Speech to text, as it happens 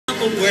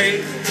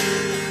away.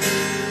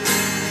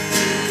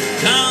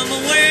 Come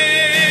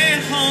away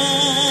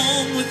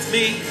home with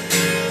me,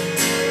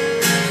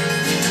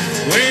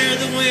 where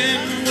the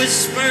wind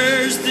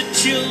whispers the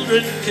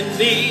children can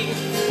be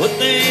what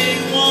they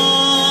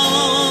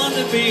want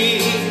to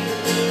be.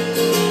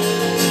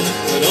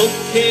 But oh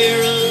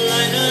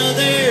Carolina,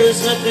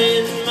 there's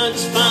nothing much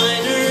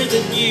finer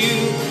than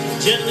you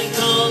gently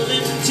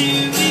calling to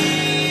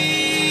me.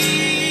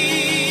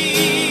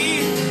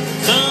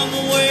 Come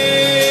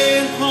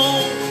away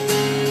home,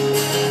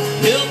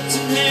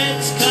 Hilton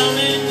Head's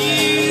calling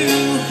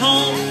you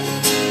home.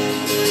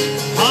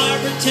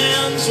 Harbour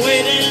Town's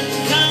waiting,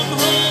 come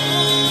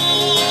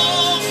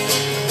home.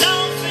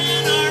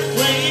 Dolphins are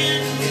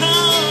playing,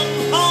 come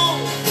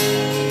home.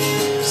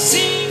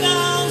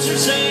 Seagulls are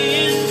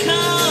saying,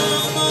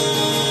 come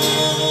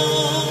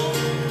on.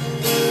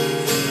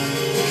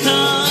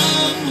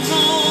 Come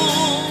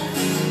home,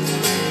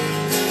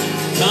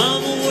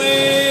 come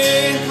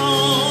away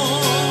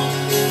home.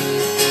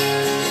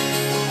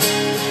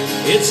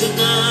 It's an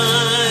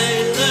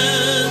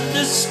island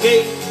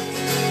escape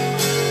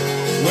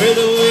where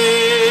the wind